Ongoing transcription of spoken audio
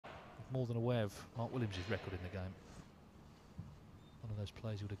more than aware of Mark Williams' record in the game. One of those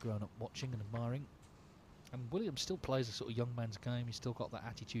players who would have grown up watching and admiring. And Williams still plays a sort of young man's game. He's still got that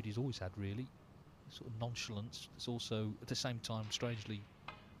attitude he's always had, really. Sort of nonchalance. It's also, at the same time, strangely,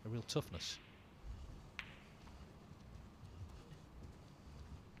 a real toughness.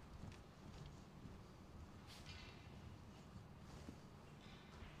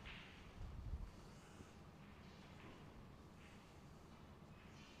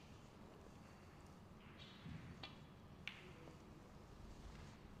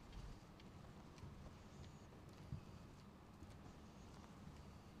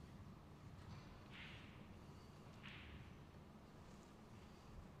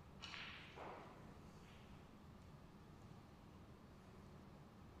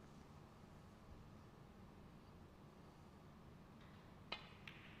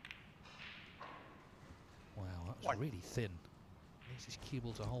 Wow, that was really thin. Needs this cue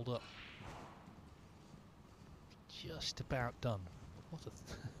ball to hold up. Just about done. What a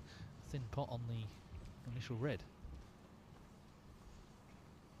thin pot on the initial red.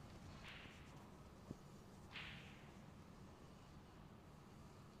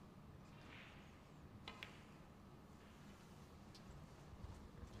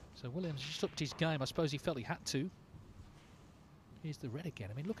 So Williams just upped his game. I suppose he felt he had to. Here's the red again.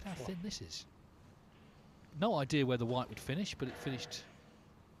 I mean, look at how thin this is. No idea where the white would finish, but it finished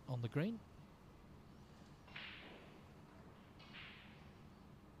on the green.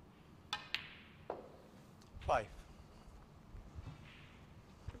 Five.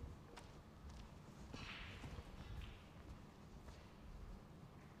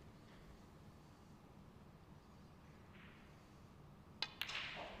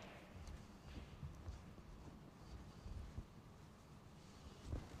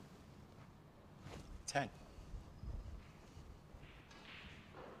 Ten.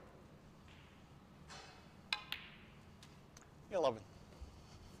 11.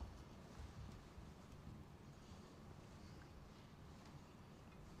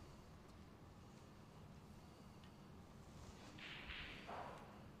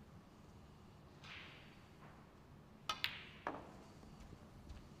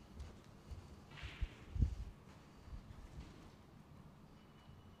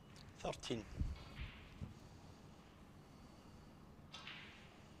 Thirteen.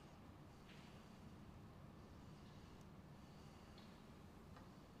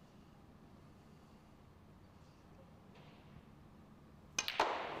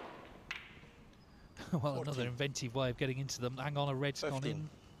 Well, 14. Another inventive way of getting into them. Hang on, a red's 15. gone in.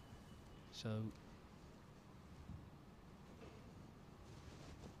 So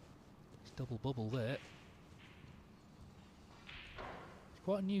it's double bubble there. It's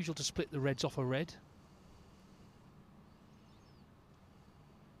quite unusual to split the reds off a red.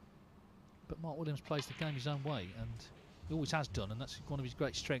 But Mark Williams plays the game his own way, and he always has done, and that's one of his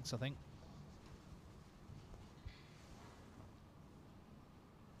great strengths, I think.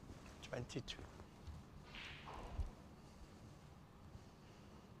 22.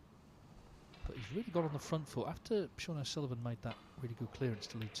 But he's really got on the front foot. After Sean O'Sullivan made that really good clearance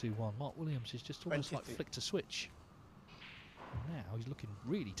to lead 2-1, Mark Williams is just almost 23. like flicked a switch. And now he's looking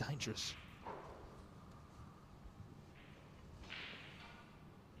really dangerous.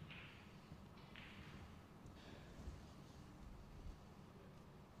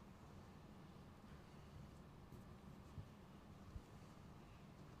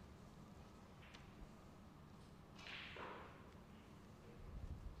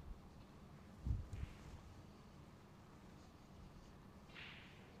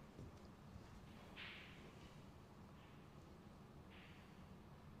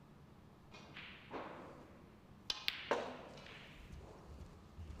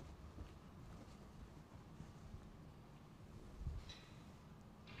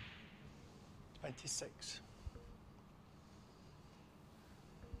 $26.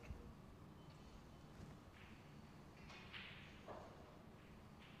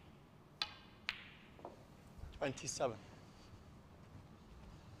 $27.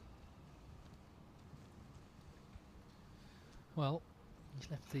 Well, he's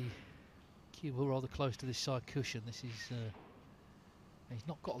left the cue ball rather close to this side cushion. This is he's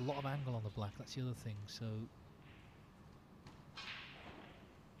not got a lot of angle on the black, that's the other thing, so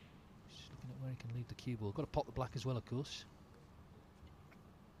just looking at where he can leave the cue ball. Got to pot the black as well, of course.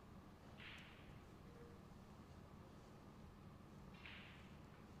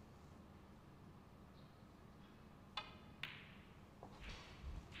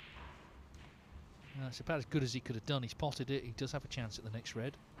 It's about as good as he could have done. He's potted it. He does have a chance at the next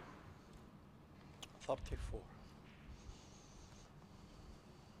red. 34.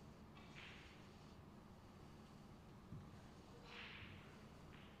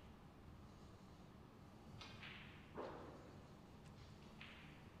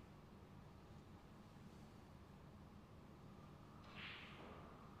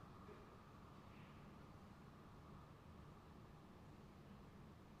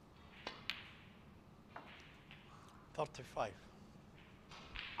 35.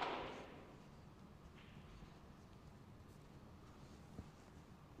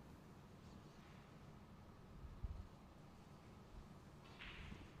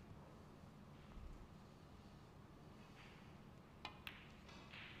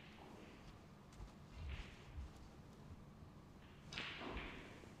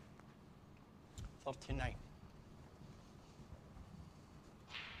 39.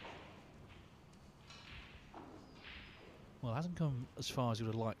 Well, it hasn't come as far as he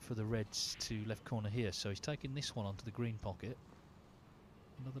would have liked for the Reds to left corner here, so he's taken this one onto the green pocket.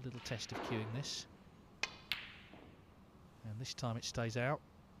 Another little test of cueing this. And this time it stays out.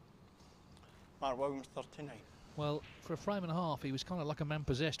 Mark Williams, 39. Well, for a frame and a half, he was kind of like a man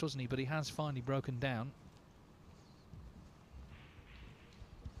possessed, wasn't he? But he has finally broken down.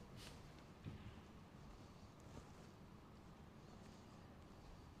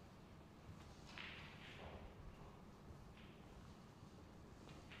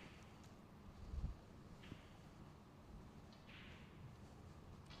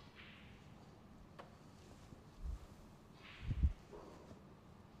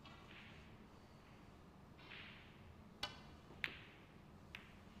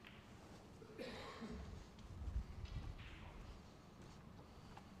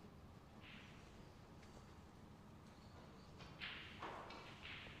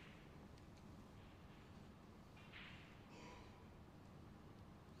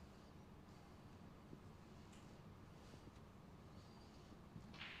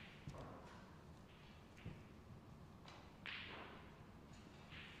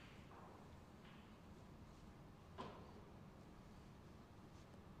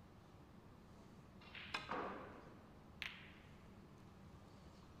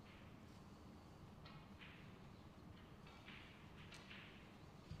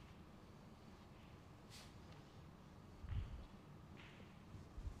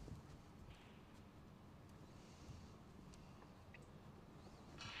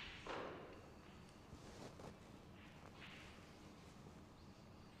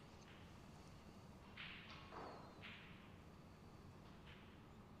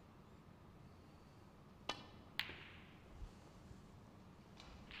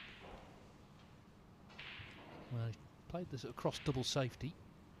 Well, he played the sort of cross double safety.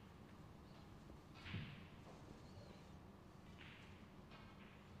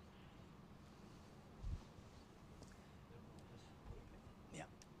 Yeah,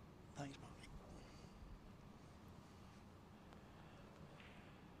 thanks, Mark.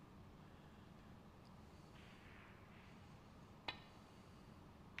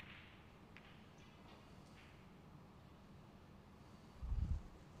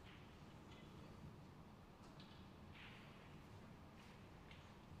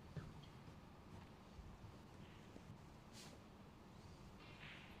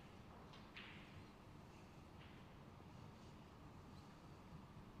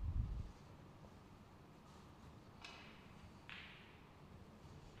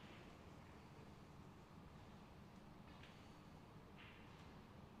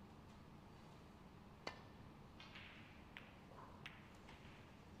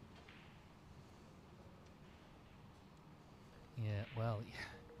 Yeah, well,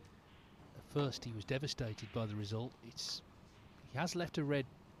 at first he was devastated by the result. He has left a red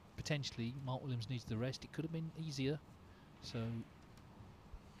potentially. Mark Williams needs the rest. It could have been easier. So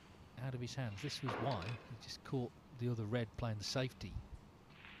out of his hands. This was why he just caught the other red playing the safety.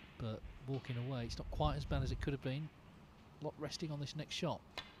 But walking away, it's not quite as bad as it could have been. A lot resting on this next shot,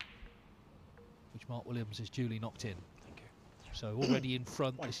 which Mark Williams has duly knocked in. Thank you. So already in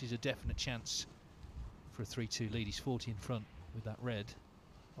front. This is a definite chance for a 3-2 lead. He's 40 in front with that red.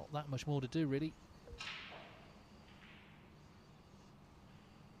 Not that much more to do, really.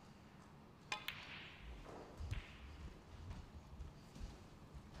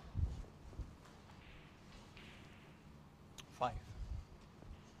 Five.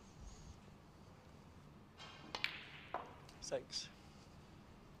 6.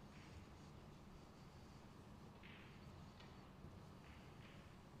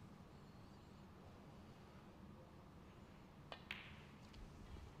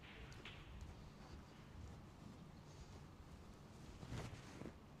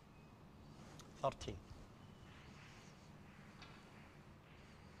 $13.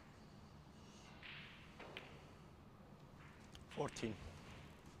 14.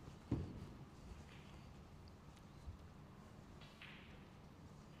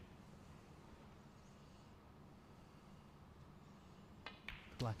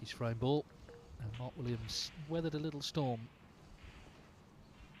 Black is frame ball, and Mark Williams weathered a little storm.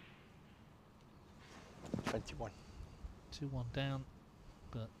 21. 2-1 down,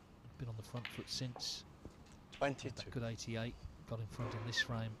 but been on the front foot since. 22. That good 88, got in front in this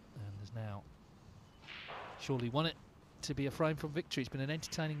frame, and has now surely won it to be a frame from victory. It's been an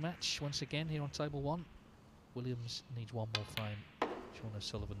entertaining match once again here on table 1. Williams needs one more frame. Sean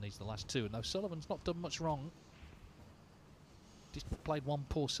O'Sullivan needs the last 2, and O'Sullivan's not done much wrong. Just played one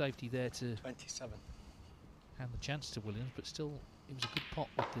poor safety there to 27. hand the chance to Williams, but still it was a good pot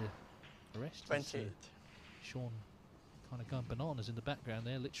with the rest. 28. Sean kind of going bananas in the background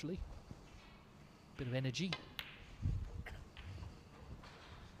there, literally. Bit of energy.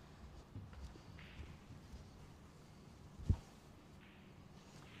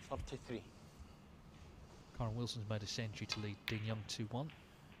 $33. Karen Wilson's made a century to lead Dean Young 2-1.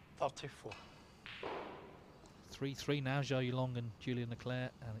 $34. 3-3 now, Zhou Yulong and Julian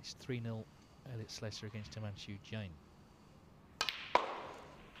Leclerc, and it's 3-0 Elliot Slessor against Himanshu Jain.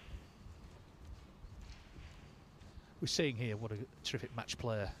 We're seeing here what a terrific match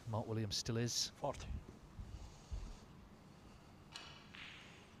player Mark Williams still is. 40.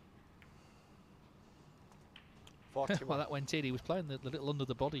 Well, that went in. He was playing the little under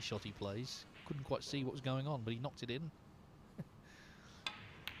the body shot he plays. Couldn't quite see what was going on, but he knocked it in.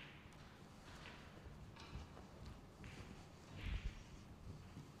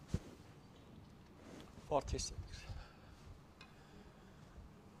 46.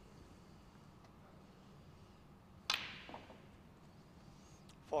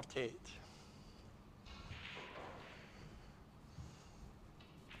 48.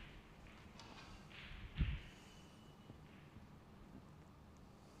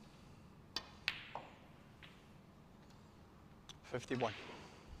 51.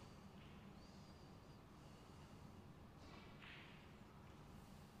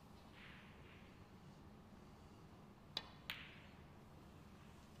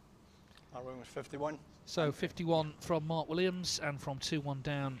 51. So 51 from Mark Williams, and from 2-1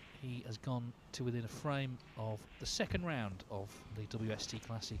 down he has gone to within a frame of the second round of the WST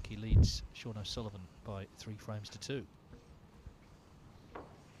Classic. He leads Sean O'Sullivan by 3 frames to 2.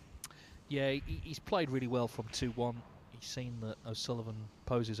 Yeah, he's played really well from 2-1. He's seen that O'Sullivan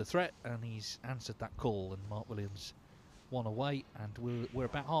poses a threat and he's answered that call, and Mark Williams won away, and we're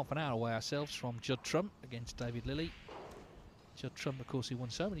about half an hour away ourselves from Judd Trump against David Lilly. Judd Trump, of course, he won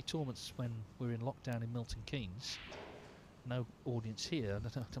so many tournaments when we were in lockdown in Milton Keynes. No audience here.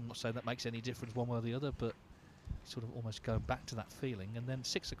 I'm not saying that makes any difference one way or the other, but sort of almost going back to that feeling. And then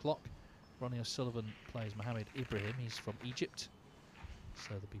 6 o'clock, Ronnie O'Sullivan plays Mohammed Ibrahim. He's from Egypt. So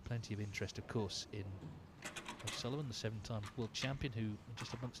there'll be plenty of interest, of course, in O'Sullivan, the 7-time world champion, who in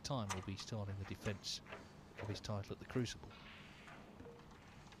just a month's time will be starting the defence of his title at the Crucible.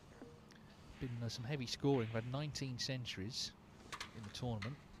 Been some heavy scoring. We've had 19 centuries in the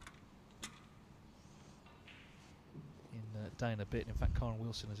tournament. In a day and a bit. In fact, Karen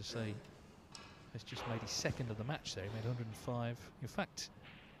Wilson, as I say, has just made his second of the match there. He made 105. In fact,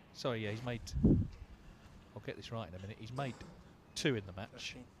 sorry, yeah, he's made... I'll get this right in a minute. He's made 2 in the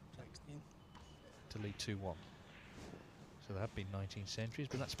match 13, 16. to lead 2-1. So there have been 19 centuries,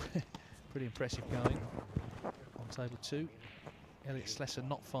 but that's pretty impressive going on table 2. Elliot Slessor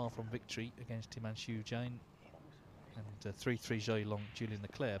not far from victory against Himanshu Jain, and 3-3 Zhou Yulong, Julian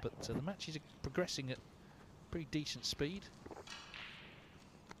Leclerc. But the matches are progressing at pretty decent speed.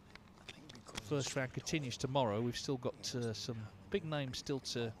 The first round continues tomorrow. We've still got some big names still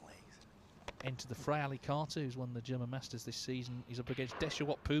to enter the fray. Ali Carter, who's won the German Masters this season, he's up against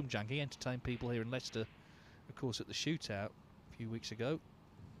Deshawat Poomjang. He entertained people here in Leicester, of course, at the shootout a few weeks ago.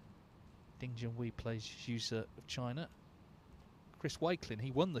 Ding Junhui plays Xu of China. Chris Wakelin,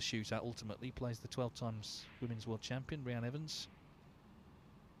 he won the shootout ultimately. He plays the 12 times women's world champion, Rhian Evans.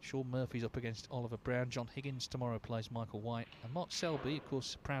 Sean Murphy's up against Oliver Brown. John Higgins tomorrow plays Michael White. And Mark Selby, of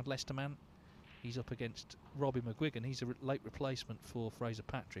course, proud Leicester man, he's up against Robbie McGuigan. He's a late replacement for Fraser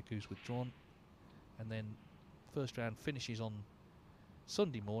Patrick, who's withdrawn. And then first round finishes on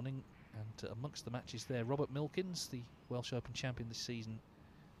Sunday morning, and amongst the matches there, Robert Milkins, the Welsh Open champion this season,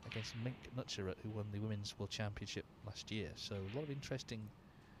 against Mink Nutsarat, who won the Women's World Championship last year. So a lot of interesting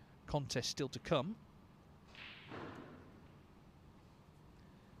contests still to come.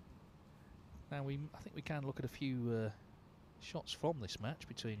 Now I think we can look at a few shots from this match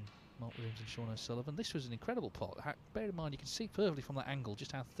between Mark Williams and Sean O'Sullivan. This was an incredible pot. Bear in mind, you can see perfectly from that angle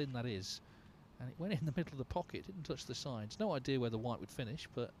just how thin that is. And it went in the middle of the pocket, didn't touch the sides. No idea where the white would finish,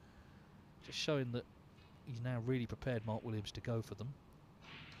 but just showing that he's now really prepared, Mark Williams, to go for them.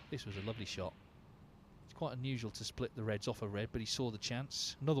 This was a lovely shot. It's quite unusual to split the reds off a red, but he saw the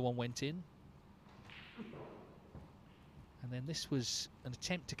chance. Another one went in. And then this was an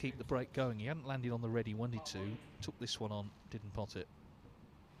attempt to keep the break going. He hadn't landed on the red he wanted to. Took this one on, didn't pot it.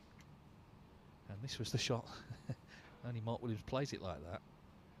 And this was the shot. Only Mark Williams plays it like that.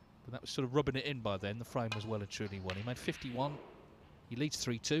 But that was sort of rubbing it in by then. The frame was well and truly won. He made 51. He leads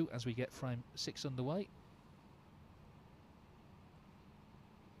 3-2 as we get frame 6 underway.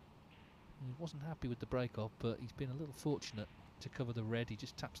 He wasn't happy with the break-off, but he's been a little fortunate to cover the red. He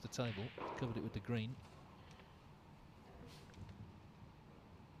just taps the table, covered it with the green.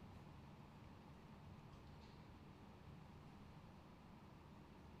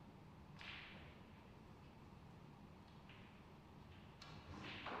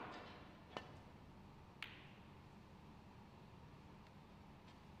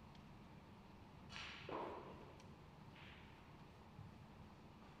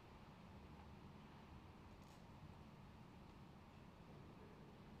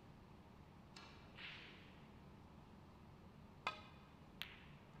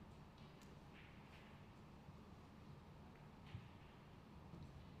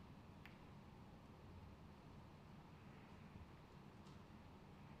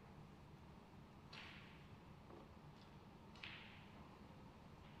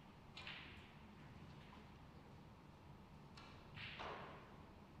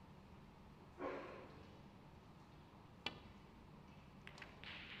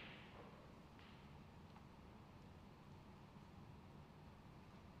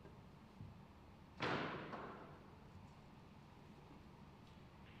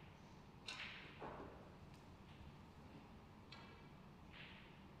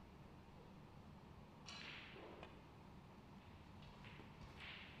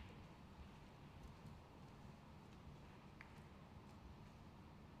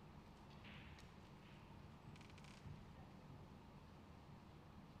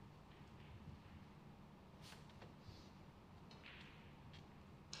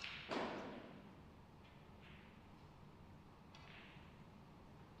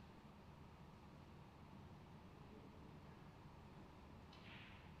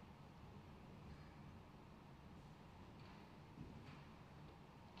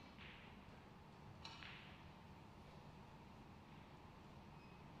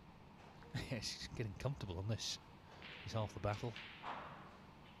 Yes, he's getting comfortable on this. He's half the battle.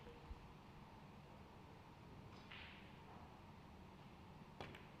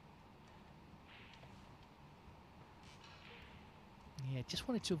 Yeah, just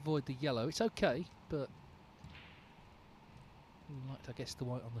wanted to avoid the yellow. It's okay, but we liked, I guess, the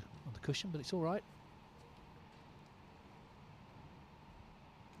white on the cushion, but it's all right.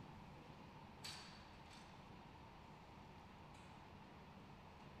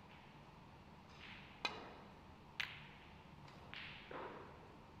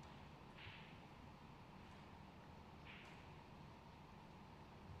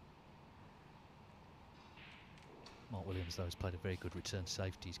 Mark Williams, though, has played a very good return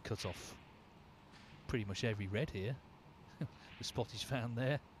safety. He's cut off pretty much every red here. The spot he's found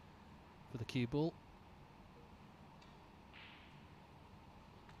there for the cue ball.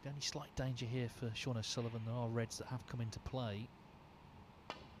 The only slight danger here for Sean O'Sullivan, there are reds that have come into play.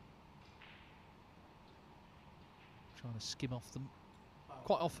 Trying to skim off them.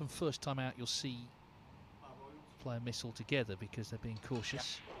 Quite often, first time out, you'll see player miss altogether because they're being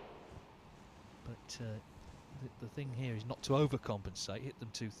cautious. But the thing here is not to overcompensate, hit them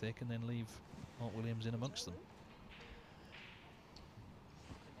too thick and then leave Mark Williams in amongst them.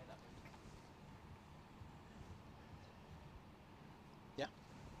 Yeah,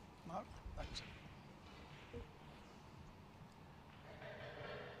 Mark, thanks.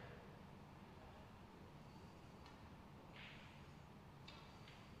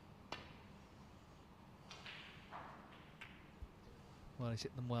 Well, he's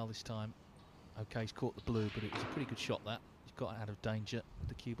hit them well this time. Okay, he's caught the blue, but it was a pretty good shot that. He's got out of danger with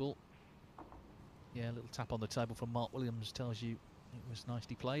the cue ball. Yeah, a little tap on the table from Mark Williams tells you it was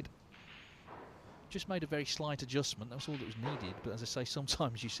nicely played. Just made a very slight adjustment, that was all that was needed, but as I say,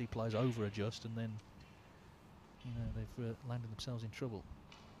 sometimes you see players over-adjust and then, you know, they've landed themselves in trouble.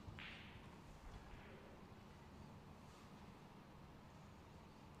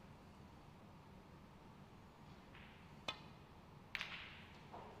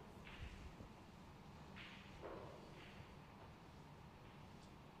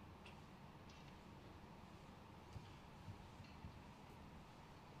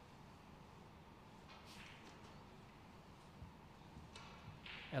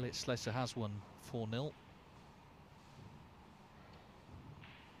 Elliot Slessor has won 4-0.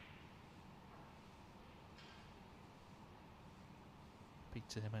 Beat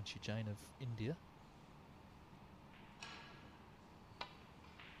Himanshu Jain of India.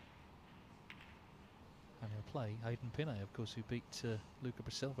 play Hayden Pinney, of course, who beat Luca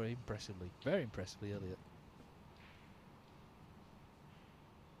Brissell very impressively earlier.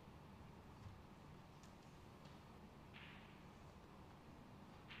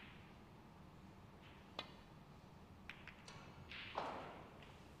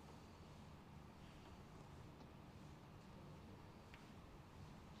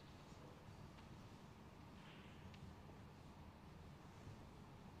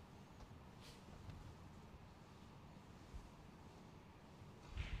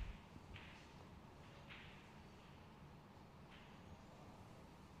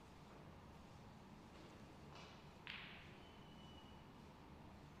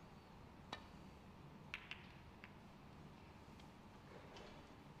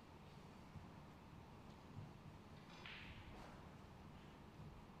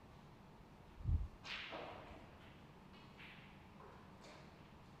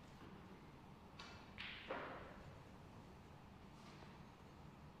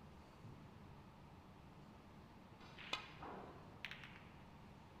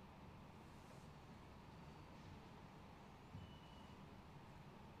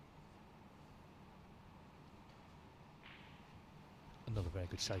 Another very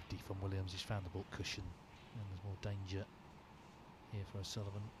good safety from Williams. He's found the ball cushion, and there's more danger here for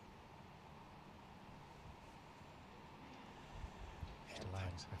O'Sullivan. Just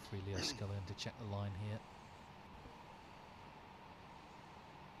allowing referee Leo Scullion to check the line here.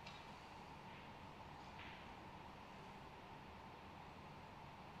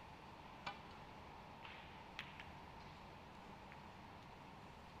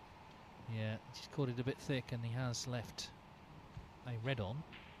 Yeah, just caught it a bit thick, and he has left a red on,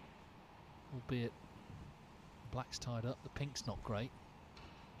 albeit black's tied up, the pink's not great,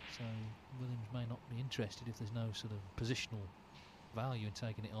 so Williams may not be interested if there's no sort of positional value in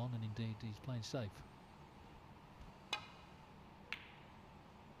taking it on, and indeed he's playing safe.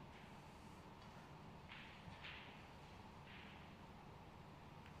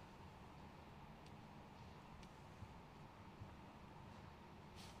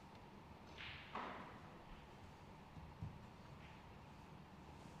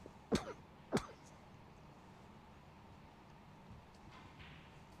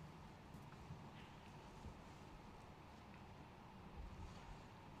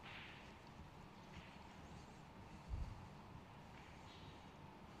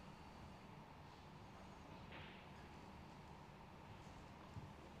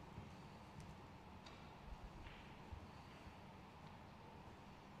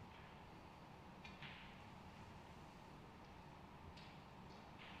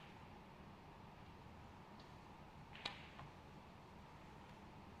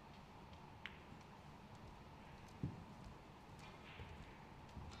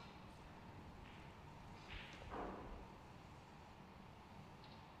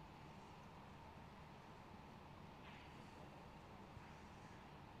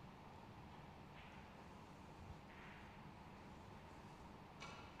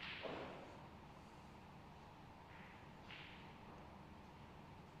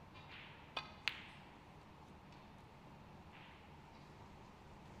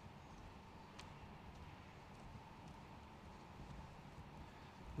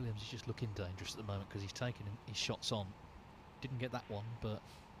 Williams is just looking dangerous at the moment because he's taking his shots on. Didn't get that one, but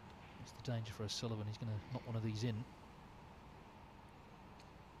it's the danger for O'Sullivan. He's going to knock one of these in.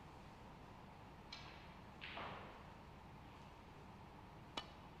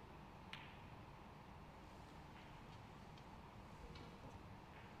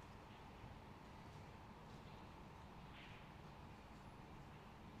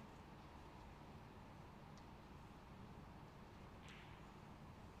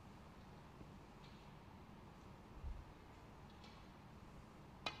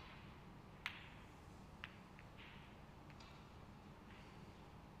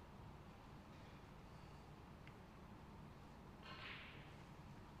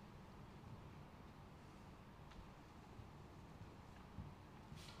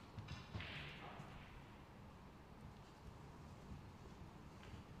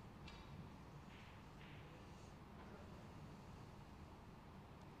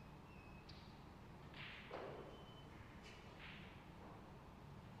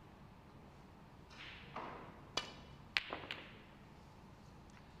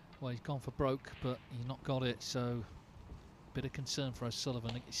 Well, he's gone for broke, but he's not got it, so bit of concern for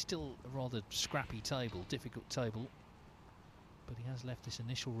O'Sullivan. It's still a rather scrappy table, difficult table, but he has left this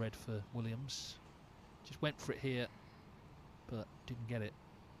initial red for Williams. Just went for it here, but didn't get it.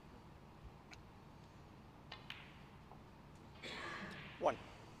 One.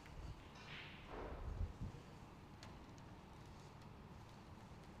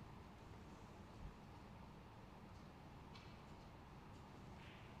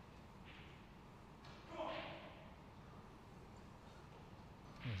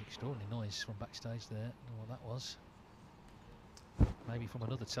 Extraordinary noise from backstage there. I don't know what that was. Maybe from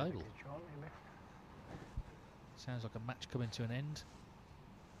another table. Sounds like a match coming to an end.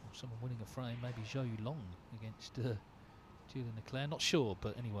 Or someone winning a frame. Maybe Zhou Long against Julian Leclerc. Not sure,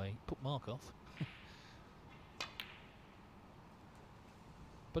 but anyway, put Mark off.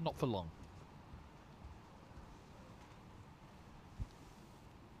 But not for long.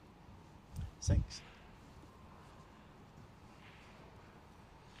 Six.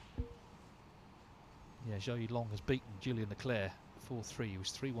 Yeah, Zhou Long has beaten Julian Leclerc 4-3. He was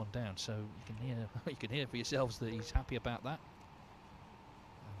 3-1 down, so you can hear for yourselves that he's happy about that.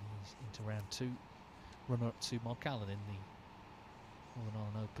 And he's into round 2. Runner up to Mark Allen in the Northern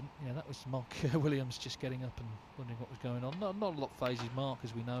Ireland Open. Yeah, that was Mark Williams just getting up and wondering what was going on. Not a lot phases Mark,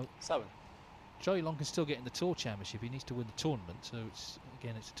 as we know. 7. Zhou Long can still get in the Tour Championship. He needs to win the tournament, so it's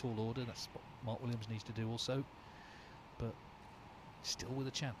a tall order. That's what Mark Williams needs to do also. But still with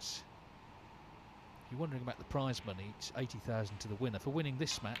a chance. If you're wondering about the prize money, it's 80,000 to the winner. For winning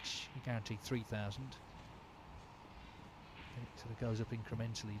this match, you're guaranteed 3,000. It sort of goes up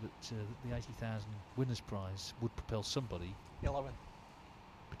incrementally, but the 80,000 winners prize would propel somebody 11.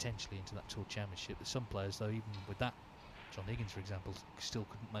 potentially into that Tour Championship. There's some players, though, even with that, John Higgins, for example, still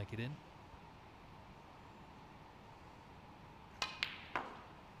couldn't make it in.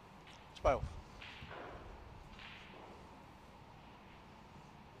 12.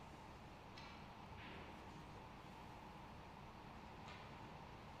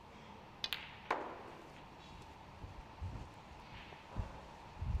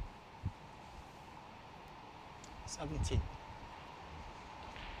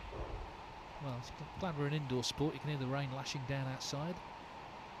 Well, it's glad we're an indoor sport. You can hear the rain lashing down outside.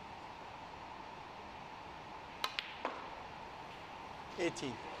 This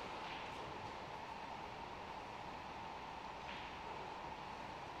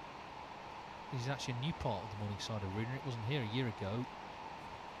is actually a new part of the Morningside Arena. It wasn't here a year ago. A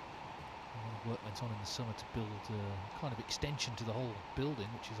lot of work went on in the summer to build a kind of extension to the whole building,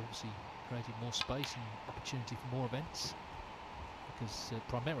 which has obviously created more space and opportunity for more events. Because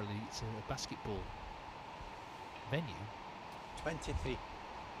primarily it's a basketball venue. 23. In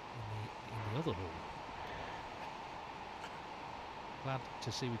the other hall. Glad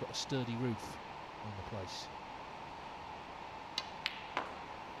to see we've got a sturdy roof on the place.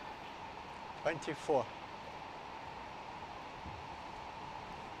 24.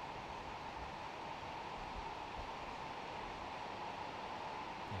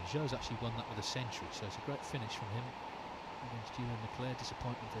 Yeah, Zhou's actually won that with a century, so it's a great finish from him against Julian Leclerc.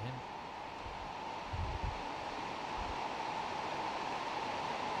 Disappointment for him.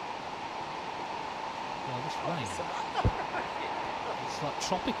 Well, this rain, it's like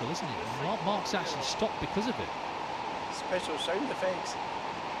tropical, isn't it? And Mark's actually stopped because of it. Special sound effects.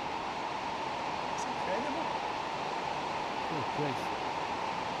 It's incredible. Good grief.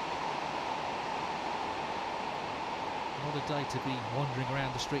 Not a day to be wandering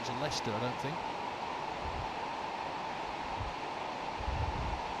around the streets of Leicester, I don't think.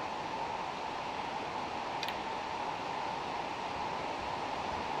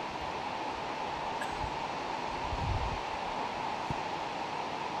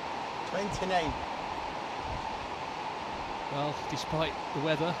 Well, despite the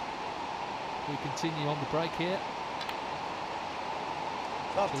weather, we continue on the break here.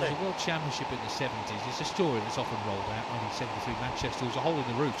 There was a World Championship in the 70s. It's a story that's often rolled out. 1973 Manchester, there was a hole in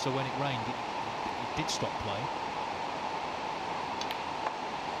the roof, so when it rained, it did stop play.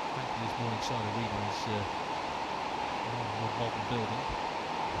 Thankfully, this Morningside Arena is a more modern building.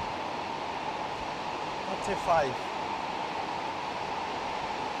 35.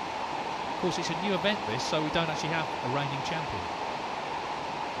 Of course, it's a new event, this, so we don't actually have a reigning champion.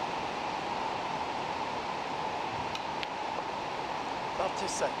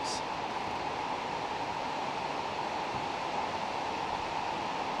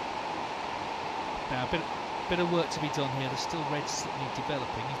 Now, a bit of work to be done here. There's still reds that need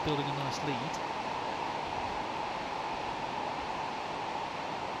developing. He's building a nice lead.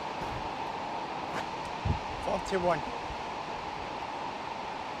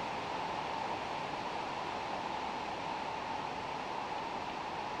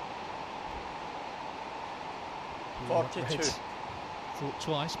 Reds thought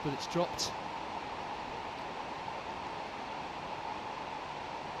twice, but it's dropped.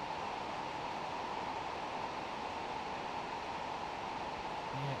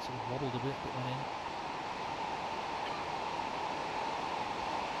 Yeah, it sort of wobbled a bit, but went in.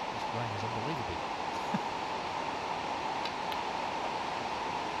 This rain is unbelievable.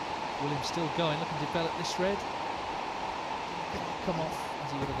 Williams still going, looking to develop this red. Come off as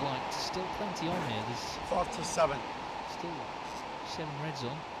as he would have liked. Still plenty on here. There's 47. still 7 reds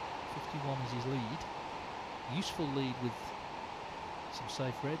on. 51 is his lead. Useful lead with some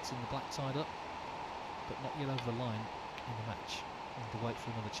safe reds and the black tied up, but not yet over the line in the match. And to wait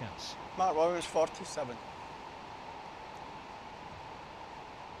for another chance. Mark Williams, 47.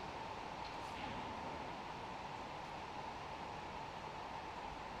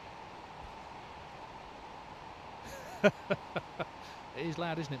 It is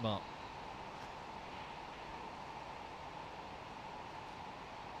loud, isn't it, Mark?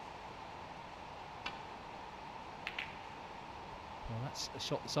 Well, that's a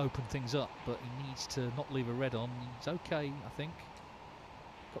shot that's opened things up, but he needs to not leave a red on. He's okay, I think.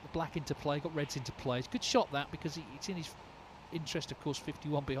 Got the black into play, got reds into play. It's a good shot, that, because it's in his interest, of course,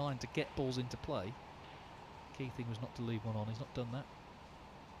 51 behind, to get balls into play. Key thing was not to leave one on. He's not done that.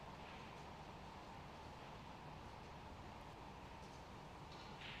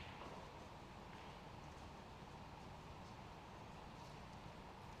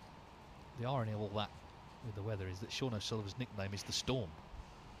 The irony of all that with the weather is that Sean O'Sullivan's nickname is the Storm.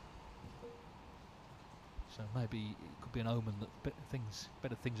 So maybe it could be an omen that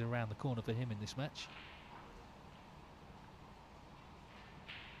better things are around the corner for him in this match.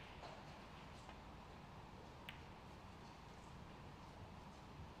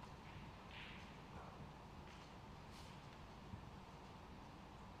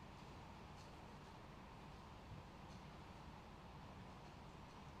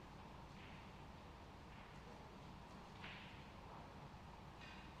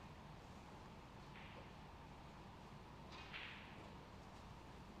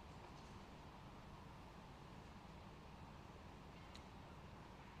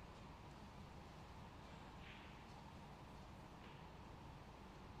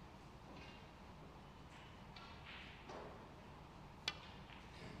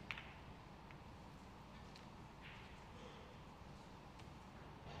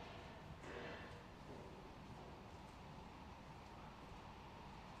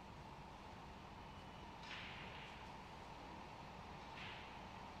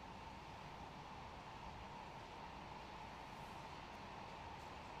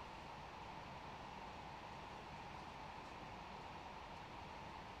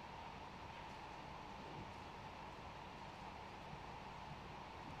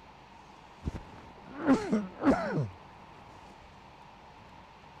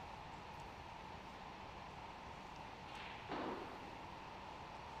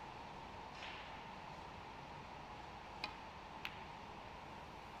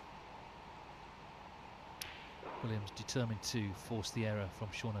 Williams determined to force the error from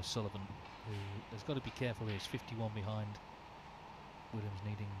Sean O'Sullivan, who has got to be careful here. He's 51 behind. Williams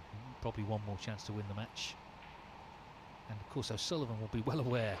needing probably one more chance to win the match. And of course O'Sullivan will be well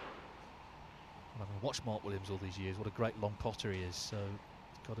aware, having watched Mark Williams all these years, what a great long potter he is. So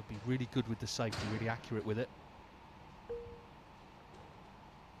he's got to be really good with the safety, really accurate with it.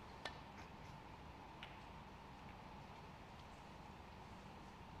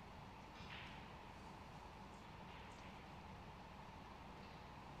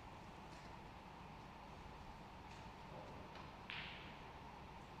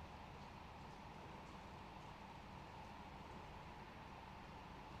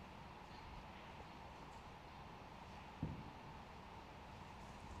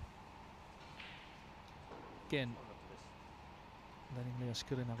 Again, letting Leo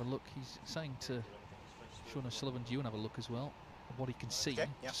Scullin have a look. He's saying to Sean O'Sullivan, do you want to have a look as well at what he can see, Okay,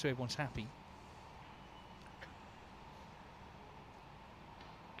 yeah. just so everyone's happy.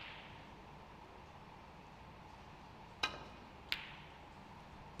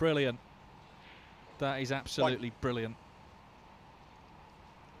 Brilliant. That is absolutely brilliant.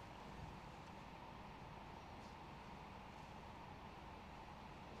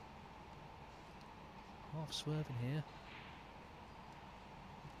 Half swerving here.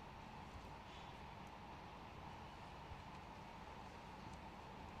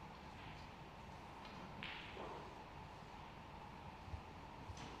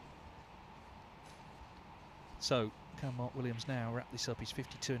 So, can Mark Williams now wrap this up? He's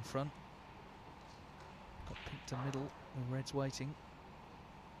 52 in front. Got pink to middle, the reds waiting.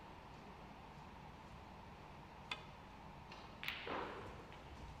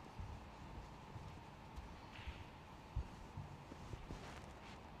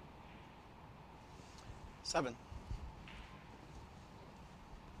 Seven.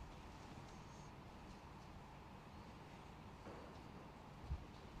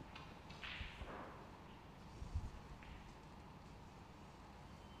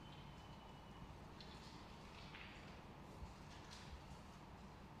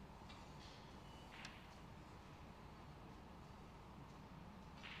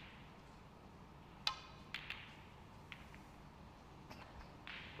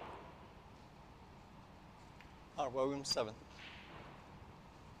 Mark Williams, 7.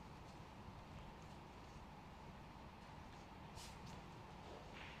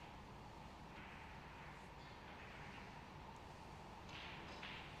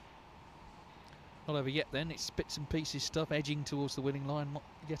 Not over yet then, it's bits and pieces stuff, edging towards the winning line, not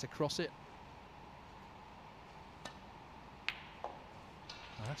yet across it. Oh,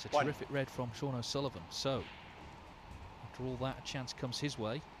 that's a terrific red from Sean O'Sullivan. So, after all that, a chance comes his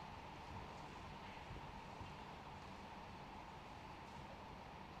way.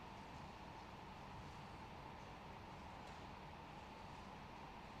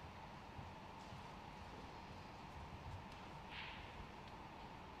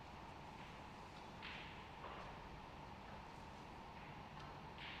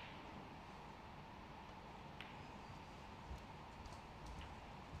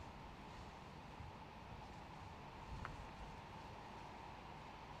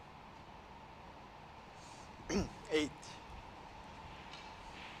 Eight.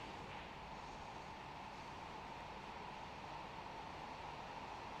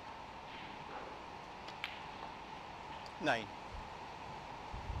 9.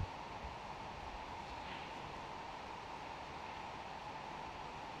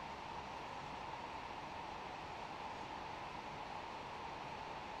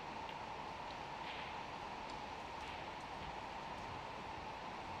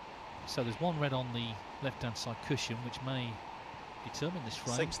 So there's one red on the left-hand side cushion, which may determine this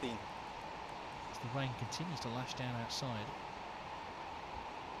frame. 16. As the rain continues to lash down outside.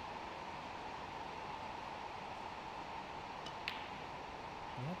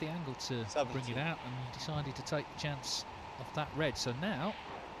 He had the angle to 17. bring it out and decided to take the chance off that red. So now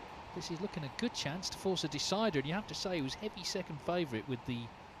this is looking a good chance to force a decider. And you have to say he was heavy second favourite with the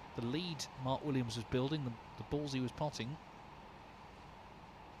lead Mark Williams was building, the balls he was potting.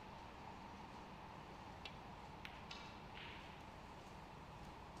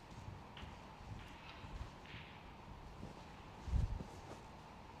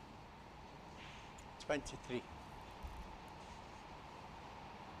 Twenty-three.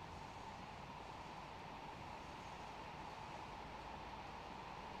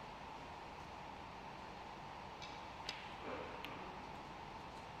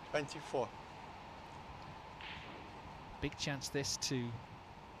 24. Big chance this to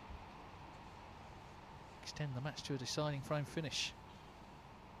extend the match to a deciding frame finish.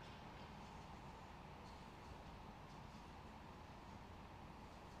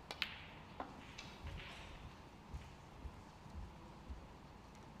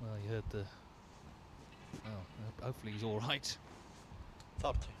 Well, you heard the... Oh, hopefully he's all right.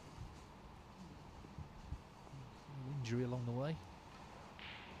 30. No injury along the way.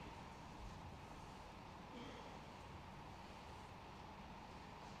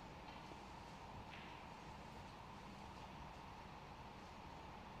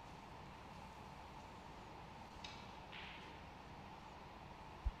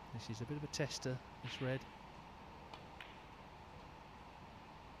 This is a bit of a tester, this red.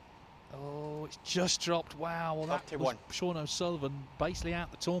 Oh, it's just dropped. Wow, well that 31. was Sean O'Sullivan basically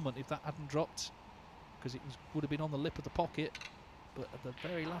out the tournament if that hadn't dropped, because it would have been on the lip of the pocket, but at the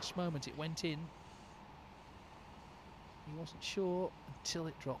very last moment it went in. He wasn't sure until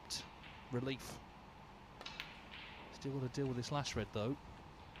it dropped. Relief. Still got to deal with this last red though.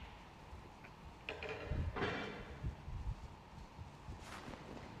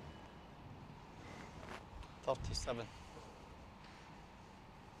 Seven.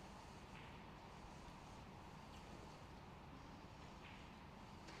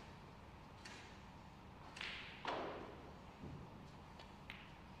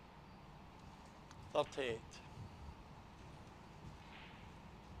 38.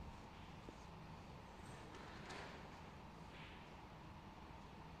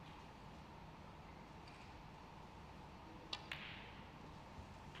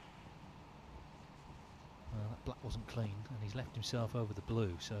 'Black wasn't clean, and he's left himself over the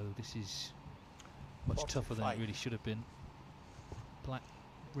blue, so this is much 45. tougher than it really should have been. Black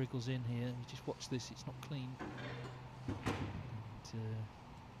wriggles in here. You just watch this; it's not clean. And,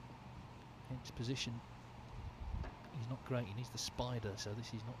 hence position. He's not great. He needs the spider, so this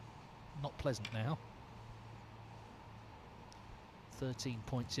is not pleasant now. 13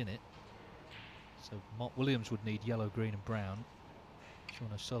 points in it. So Mark Williams would need yellow, green, and brown. Sean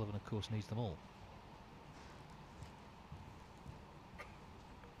O'Sullivan, of course, needs them all.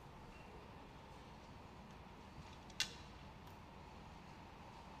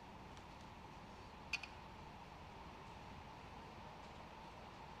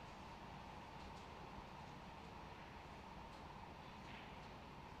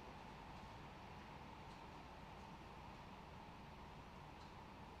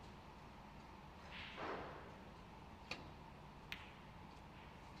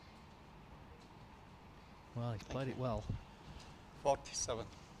 Well, he's played it well. 47.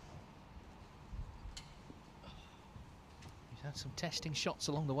 He's had some testing shots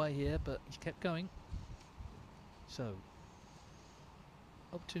along the way here, but he's kept going. So,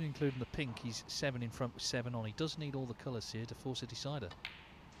 up to and including the pink, he's 7 in front with 7 on. He does need all the colours here to force a decider.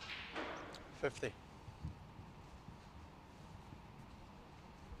 50.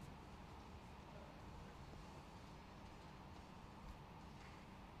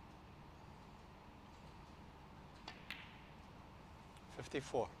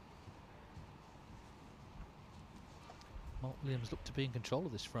 $54. Mark Williams looked to be in control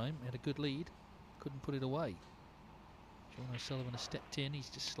of this frame. He had a good lead, couldn't put it away. Sean O'Sullivan has stepped in. He's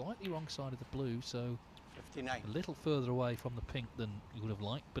just slightly wrong side of the blue, so 59. a little further away from the pink than you would have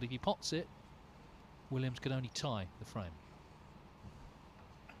liked. But if he pots it, Williams can only tie the frame.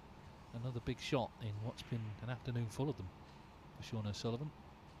 Another big shot in what's been an afternoon full of them for Sean O'Sullivan.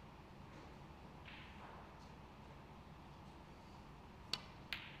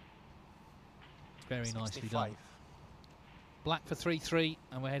 Very nicely 65. done. Black for 3-3,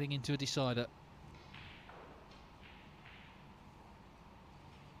 and we're heading into a decider.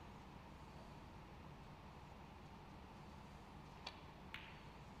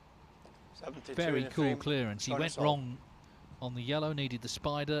 Very cool clearance. He went wrong on the yellow, needed the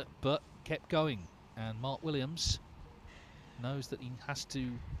spider, but kept going. And Mark Williams knows that he has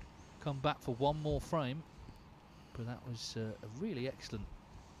to come back for one more frame. But that was a really excellent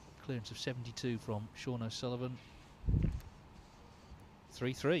clearance of 72 from Sean O'Sullivan.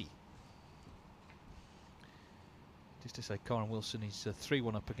 3-3. Just to say, Karen Wilson is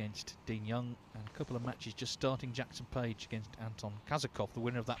 3-1 up against Dean Young, and a couple of matches just starting. Jackson Page against Anton Kazakov. The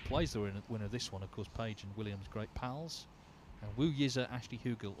winner of that plays the winner of this one. Of course, Page and Williams, great pals. And Wu Yiza, Ashley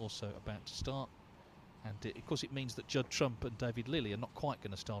Hugel also about to start. And of course, it means that Judd Trump and David Lilly are not quite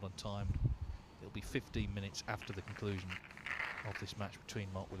going to start on time. It'll be 15 minutes after the conclusion of this match between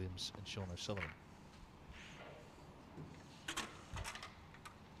Mark Williams and Sean O'Sullivan.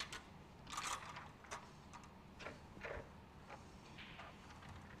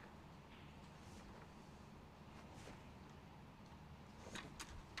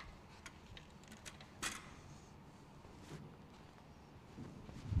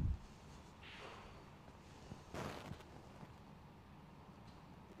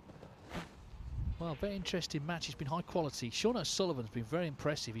 Well, very interesting match. It's been high quality. Sean O'Sullivan's been very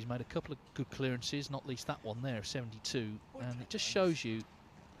impressive. He's made a couple of good clearances, not least that one there of 72. And it just shows you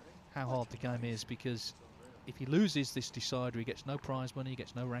how hard the game is, because if he loses this decider, he gets no prize money, he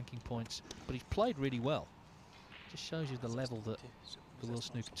gets no ranking points. But he's played really well. Just shows you the level that the World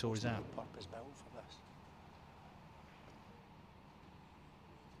Snooker Tour is at. But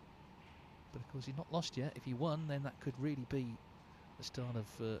of course, he's not lost yet. If he won, then that could really be the start of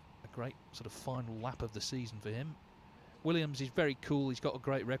a great sort of final lap of the season for him. Williams is very cool. He's got a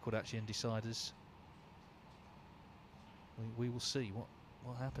great record actually in deciders. We will see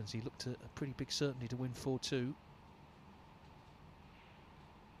what happens. He looked at a pretty big certainty to win 4-2.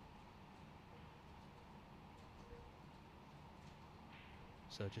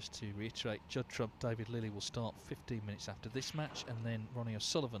 So just to reiterate, Judd Trump, David Lilly will start 15 minutes after this match, and then Ronnie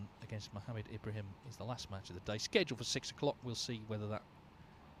O'Sullivan against Mohammed Ibrahim is the last match of the day. Scheduled for 6 o'clock. We'll see whether that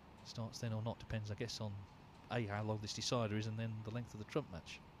starts then or not. Depends, I guess, on A, how long this decider is, and then the length of the Trump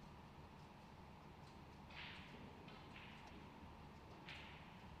match.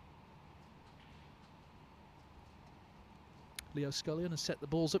 Leo Scullion has set the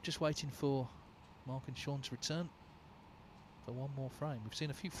balls up, just waiting for Mark and Sean to return for one more frame. We've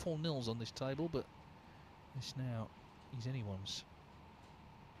seen a few 4-0s on this table, but this now is anyone's.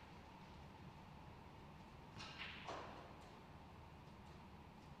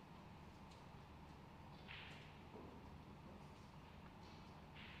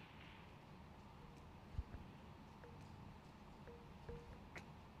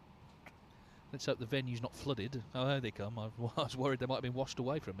 Let's hope the venue's not flooded. Oh, there they come. I was worried they might have been washed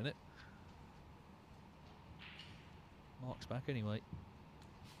away for a minute. Mark's back anyway.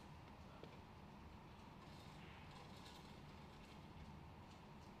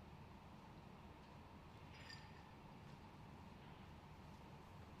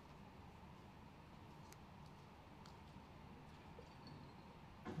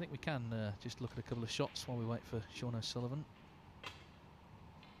 I think we can just look at a couple of shots while we wait for Sean O'Sullivan.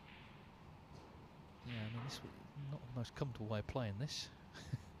 Yeah, I mean, this was not the most comfortable way of playing this.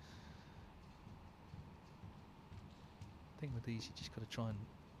 I think with these, you just got to try and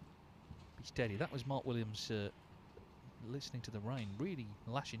be steady. That was Mark Williams listening to the rain, really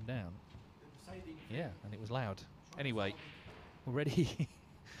lashing down. Yeah, and it was loud. Anyway, we're ready.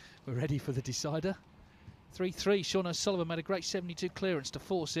 We're ready for the decider. 3-3. Sean O'Sullivan made a great 72 clearance to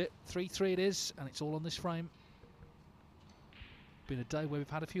force it. 3-3 it is, and it's all on this frame. Been a day where we've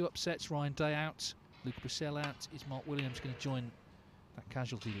had a few upsets. Ryan Day out, Luca Brissell out. Is Mark Williams going to join that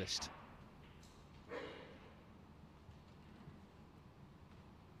casualty list?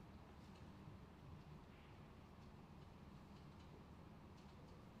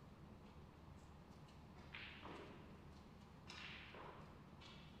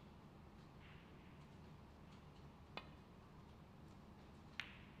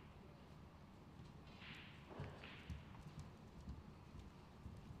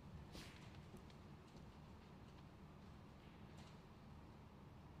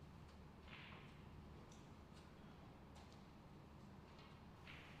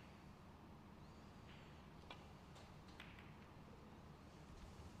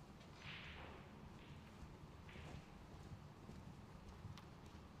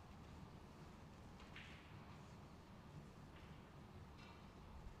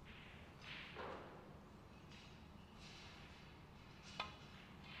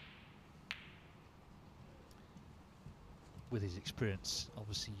 With his experience,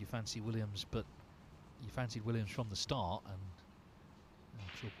 obviously you fancy Williams, but you fancied Williams from the start, and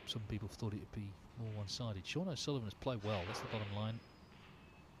I'm sure some people thought it would be more one-sided. Sean O'Sullivan has played well, that's the bottom line,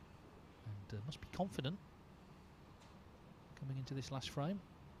 and must be confident coming into this last frame.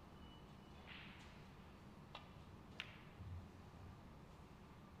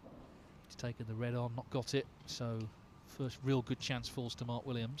 He's taken the red on, not got it, so first real good chance falls to Mark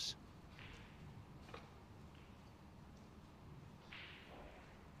Williams.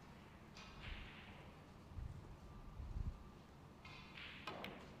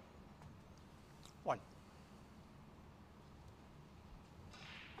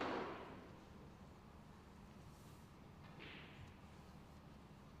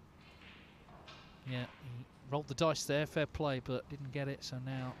 Yeah, he rolled the dice there, fair play, but didn't get it, so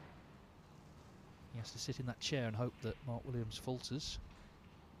now he has to sit in that chair and hope that Mark Williams falters.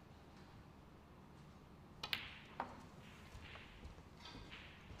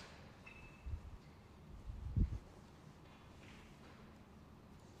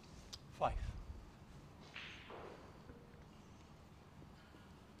 Five.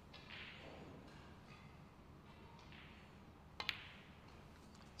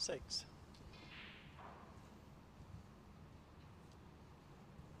 6.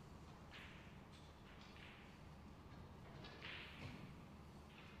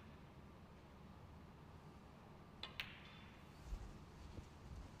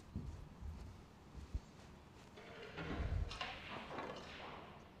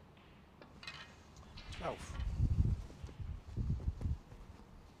 12.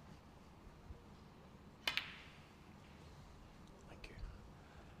 Thank you.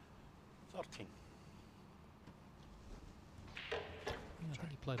 13. Yeah, I think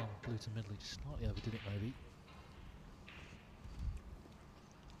he played on blue to middle, he just slightly overdid it maybe.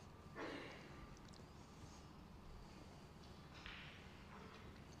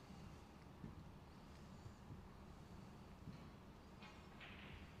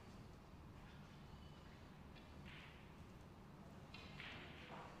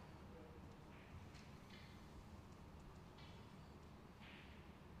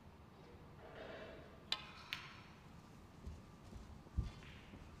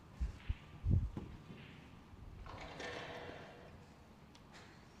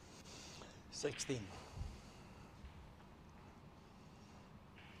 Sixteen.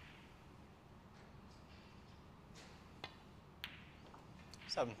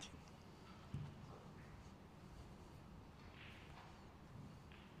 17.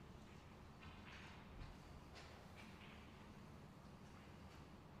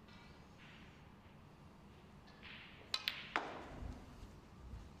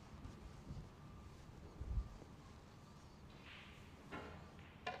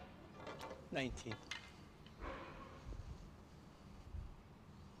 19.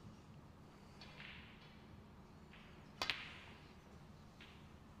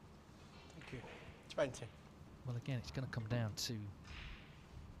 20. Well, again, it's going to come down to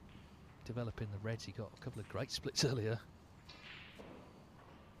developing the reds. He got a couple of great splits earlier.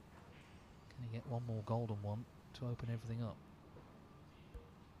 Can he get one more golden one to open everything up?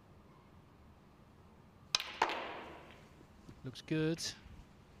 Looks good.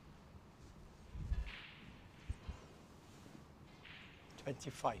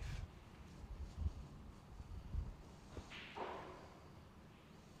 $25.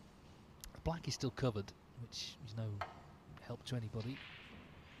 Black is still covered, which is no help to anybody.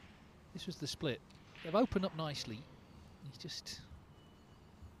 This was the split. They've opened up nicely. He's just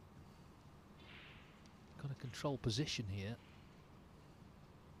got control position here.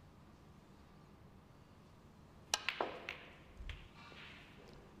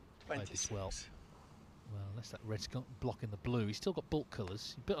 Played this well. Well, unless that red's got blocking the blue. He's still got bulk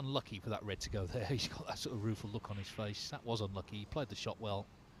colours. He's a bit unlucky for that red to go there. He's got that sort of rueful look on his face. That was unlucky. He played the shot well,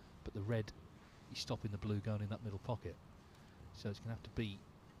 but the red, he's stopping the blue going in that middle pocket. So it's going to have to be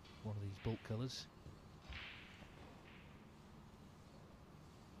one of these bulk colours.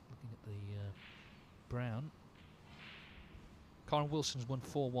 Looking at the brown. Karen Wilson's won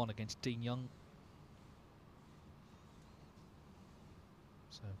 4-1 against Dean Young.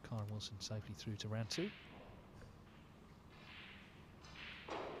 So Karen Wilson safely through to round 2.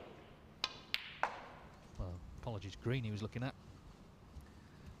 Well, apologies, green he was looking at.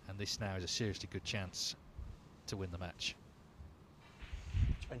 And this now is a seriously good chance to win the match.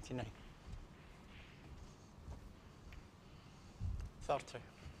 29. 30.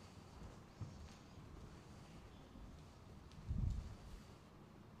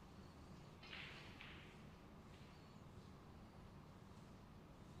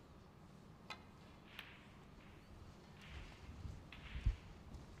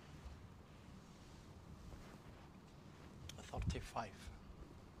 35.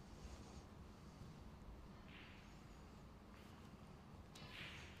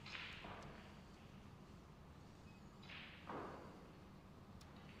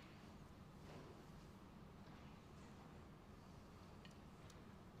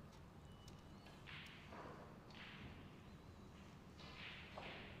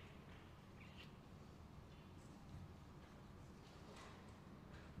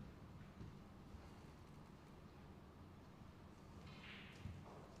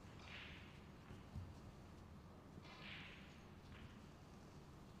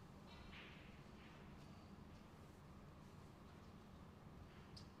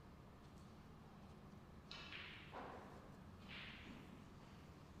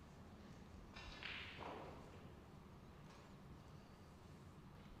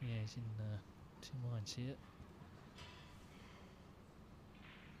 Yeah, he's in 2 minds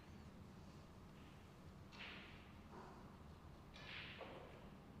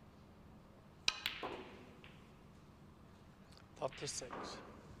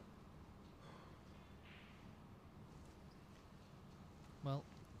Well,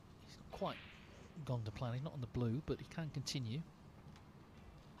 he's not quite gone to plan. He's not on the blue, but he can continue.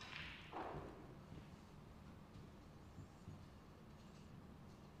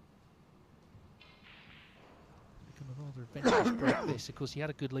 Become a rather adventurous break this. Of course, he had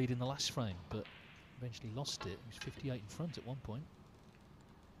a good lead in the last frame, but eventually lost it. He was 58 in front at one point.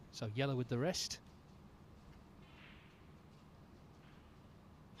 So yellow with the rest.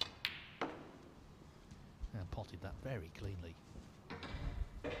 And potted that very cleanly.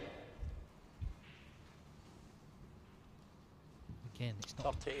 Again, it's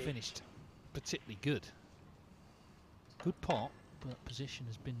not 38. finished particularly good. Good pot, but position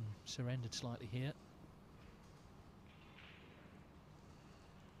has been surrendered slightly here.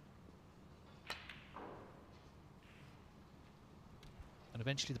 And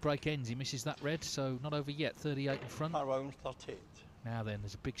eventually the break ends. He misses that red, so not over yet. 38 in front. Around 38. Now then,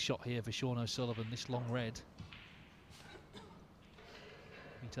 there's a big shot here for Sean O'Sullivan, this long red.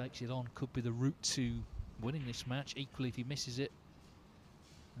 He takes it on, could be the route to winning this match. Equally, if he misses it,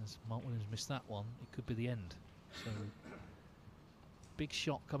 as Mark Williams missed that one, it could be the end. So, big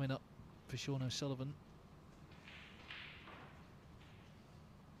shot coming up for Sean O'Sullivan.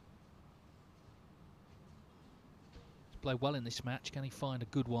 He's played well in this match. Can he find a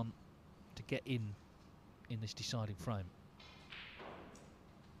good one to get in this deciding frame?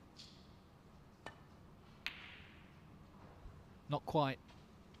 Not quite.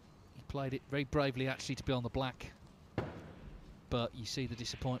 He played it very bravely, actually, to be on the black. But you see the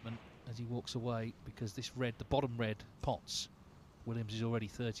disappointment as he walks away, because this red, the bottom red, pots. Williams is already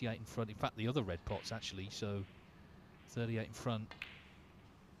 38 in front. In fact, the other red pots, actually. So 38 in front.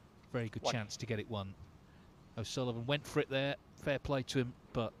 Very good chance to get it won. O'Sullivan went for it there. Fair play to him,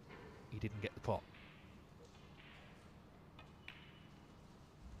 but he didn't get the pot.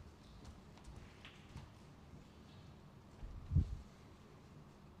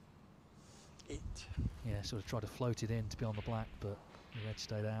 Yeah, sort of tried to float it in to be on the black, but the red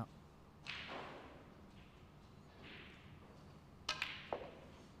stayed out.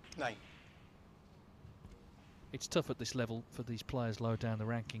 Nine. It's tough at this level for these players low down the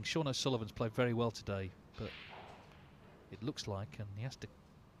ranking. Sean O'Sullivan's played very well today, but it looks like, and he has to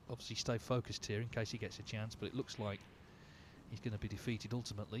obviously stay focused here in case he gets a chance, but it looks like he's going to be defeated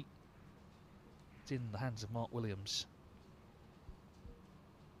ultimately. It's in the hands of Mark Williams.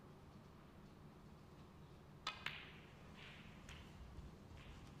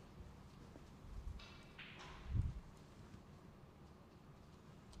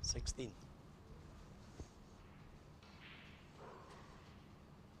 16.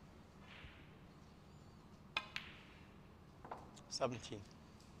 17.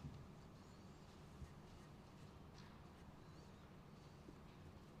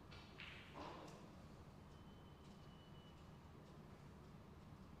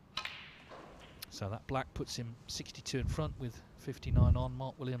 'So that black puts him 62 in front with 59 on.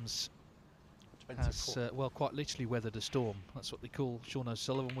 Mark Williams 24. has, well, quite literally weathered a storm. That's what they call Sean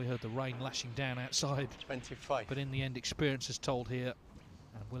O'Sullivan. We heard the rain lashing down outside. 25. But in the end, experience has told here.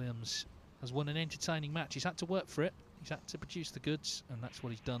 And Williams has won an entertaining match. He's had to work for it. He's had to produce the goods. And that's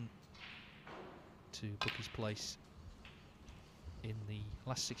what he's done to book his place in the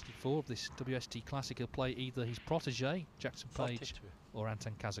last 64 of this WST Classic. He'll play either his protege, Jackson Page, 42. or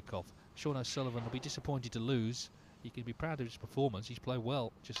Anton Kazakov. Sean O'Sullivan will be disappointed to lose. He can be proud of his performance. He's played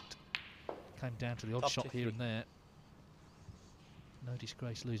well. Just came down to the odd shot here and there. No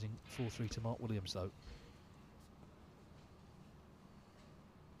disgrace losing 4-3 to Mark Williams, though.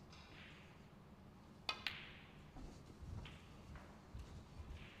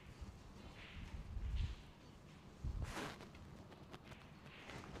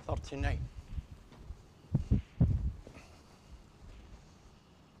 $39.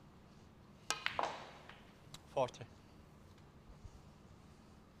 40.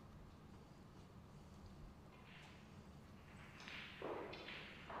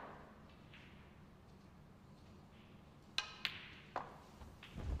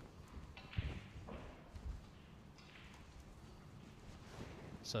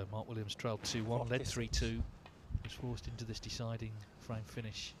 'So Mark Williams trailed 2-1, led 3-2, was forced into this deciding frame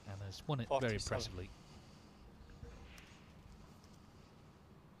finish and has won it 47. very impressively.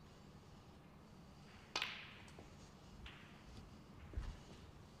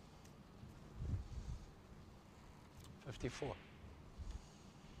 $54.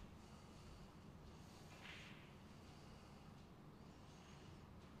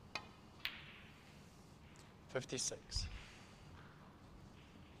 56.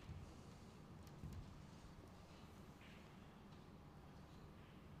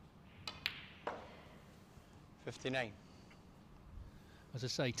 59. As I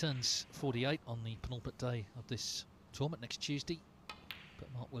say, turns 48 on the penultimate day of this tournament next Tuesday.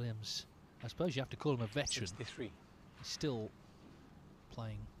 But Mark Williams, I suppose you have to call him a veteran. 63. He's still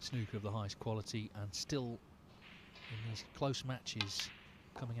playing snooker of the highest quality and still in these close matches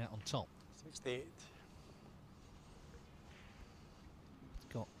coming out on top. 68.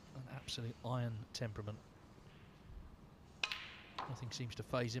 He's got an absolute iron temperament. Nothing seems to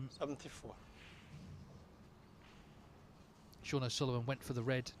faze him. 74. Sean O'Sullivan went for the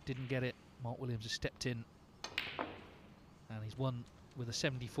red, didn't get it. Mark Williams has stepped in and he's won with a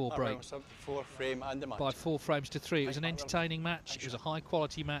 74 break 74 frame and the match. by 4 frames to 3. It was an entertaining match. It was a high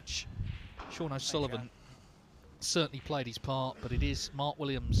quality match. Sean O'Sullivan certainly played his part, but it is Mark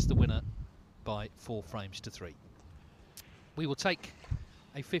Williams the winner by 4 frames to 3. We will take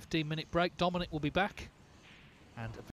a 15-minute break. Dominic will be back and